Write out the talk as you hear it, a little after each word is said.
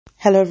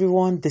Hello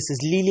everyone, this is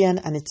Lillian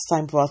and it's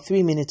time for our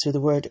 3 minutes with the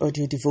word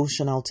audio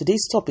devotional.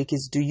 Today's topic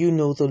is Do You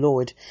Know the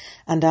Lord?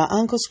 And our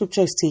anchor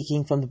scripture is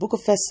taken from the book of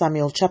 1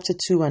 Samuel chapter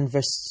 2 and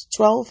verse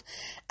 12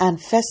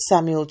 and 1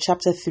 Samuel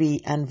chapter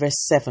 3 and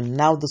verse 7.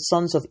 Now the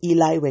sons of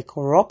Eli were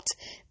corrupt,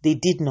 they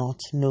did not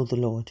know the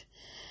Lord.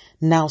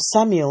 Now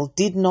Samuel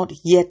did not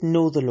yet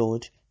know the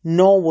Lord,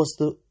 nor was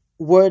the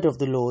word of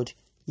the Lord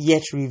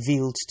yet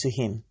revealed to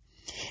him.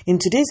 In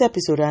today's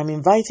episode, I am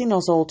inviting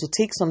us all to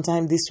take some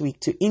time this week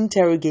to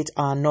interrogate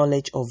our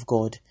knowledge of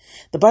God.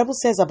 The Bible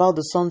says about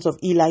the sons of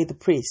Eli the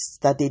priests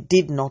that they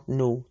did not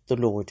know the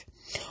Lord.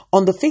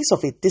 On the face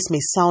of it, this may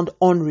sound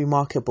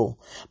unremarkable,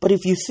 but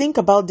if you think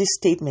about this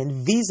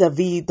statement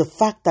vis-a-vis the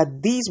fact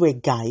that these were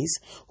guys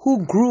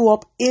who grew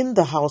up in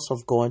the house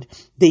of God,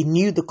 they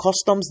knew the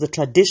customs, the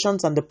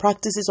traditions, and the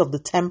practices of the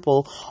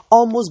temple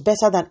almost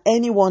better than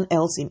anyone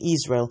else in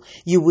Israel,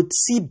 you would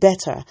see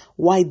better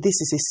why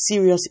this is a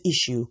serious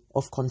issue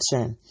of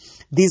concern.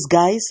 These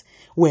guys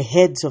were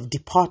heads of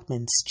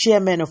departments,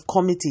 chairmen of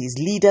committees,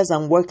 leaders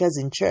and workers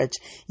in church,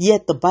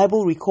 yet the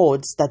Bible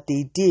records that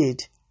they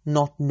did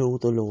not know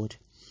the Lord.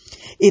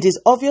 It is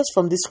obvious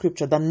from this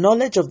scripture that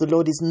knowledge of the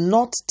Lord is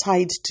not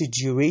tied to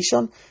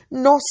duration,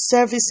 nor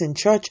service in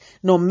church,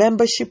 nor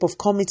membership of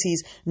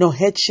committees, nor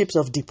headships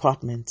of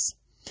departments.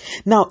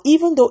 Now,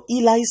 even though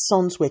Eli's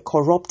sons were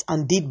corrupt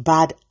and did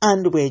bad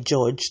and were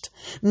judged,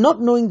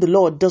 not knowing the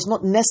Lord does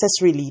not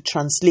necessarily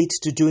translate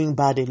to doing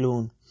bad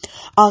alone.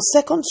 Our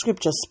second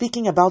scripture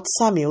speaking about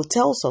Samuel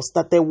tells us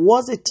that there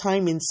was a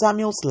time in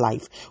Samuel's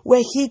life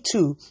where he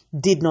too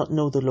did not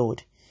know the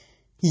Lord.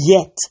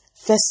 Yet,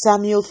 1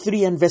 Samuel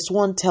 3 and verse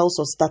 1 tells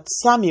us that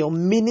Samuel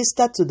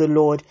ministered to the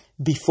Lord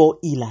before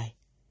Eli.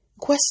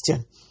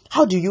 Question: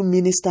 how do you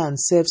minister and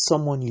serve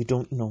someone you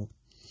don't know?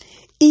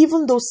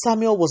 Even though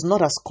Samuel was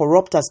not as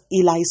corrupt as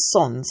Eli's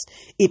sons,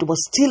 it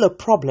was still a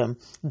problem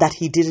that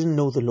he didn't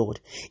know the Lord.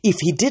 If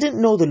he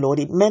didn't know the Lord,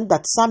 it meant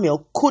that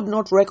Samuel could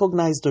not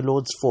recognize the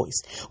Lord's voice,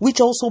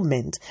 which also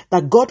meant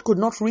that God could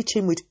not reach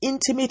him with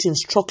intimate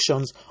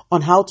instructions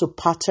on how to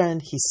pattern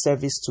his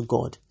service to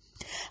God.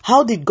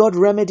 How did God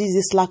remedy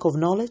this lack of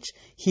knowledge?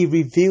 He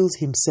revealed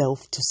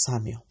himself to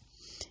Samuel.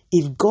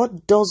 If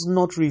God does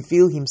not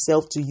reveal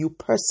himself to you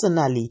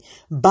personally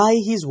by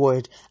his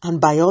word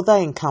and by other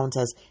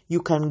encounters,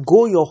 you can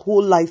go your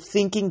whole life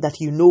thinking that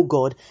you know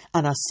God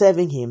and are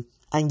serving him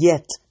and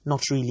yet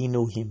not really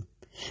know him.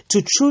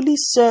 To truly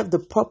serve the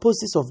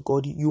purposes of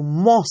God, you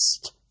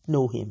must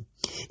know him.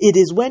 It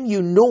is when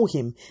you know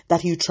him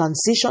that you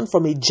transition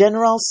from a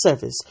general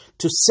service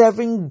to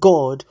serving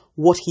God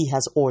what he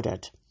has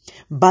ordered.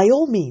 By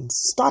all means,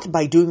 start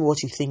by doing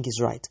what you think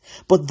is right.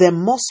 But there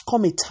must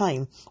come a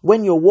time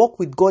when your walk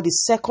with God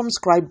is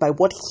circumscribed by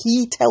what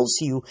he tells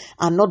you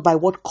and not by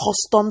what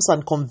customs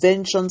and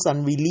conventions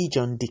and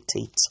religion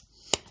dictate.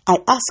 I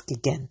ask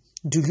again,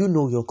 do you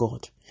know your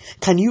God?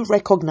 Can you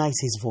recognize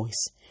his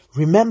voice?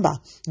 Remember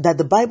that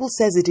the Bible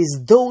says it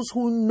is those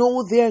who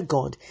know their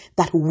God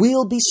that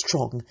will be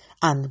strong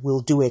and will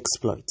do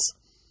exploits.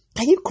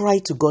 Can you cry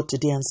to God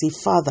today and say,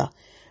 Father,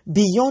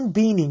 beyond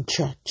being in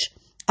church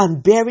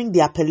and bearing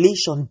the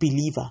appellation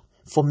believer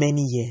for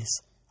many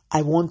years,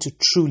 I want to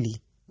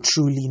truly,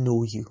 truly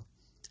know you.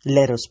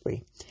 Let us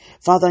pray.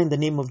 Father, in the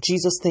name of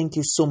Jesus, thank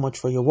you so much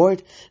for your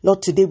word.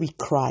 Lord, today we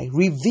cry,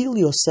 reveal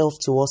yourself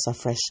to us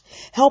afresh.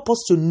 Help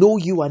us to know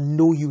you and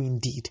know you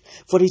indeed.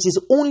 For it is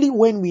only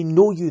when we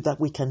know you that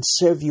we can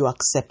serve you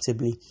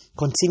acceptably.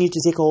 Continue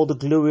to take all the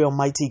glory,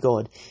 Almighty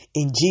God.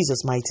 In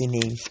Jesus' mighty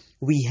name,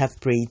 we have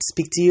prayed.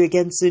 Speak to you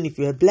again soon. If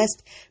you are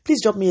blessed,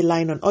 please drop me a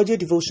line on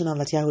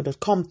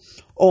audiodevotional@yahoo.com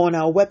or on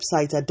our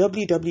website at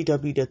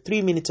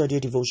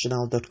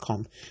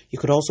www.3minutesaudiodevotional.com. You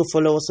could also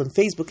follow us on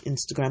Facebook,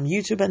 Instagram,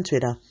 YouTube, and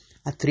Twitter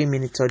at 3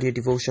 Minutes Audio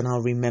Devotional.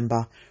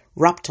 Remember,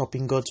 wrapped up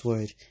in God's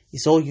Word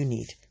is all you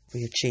need for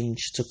your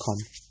change to come.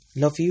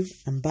 Love you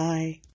and bye.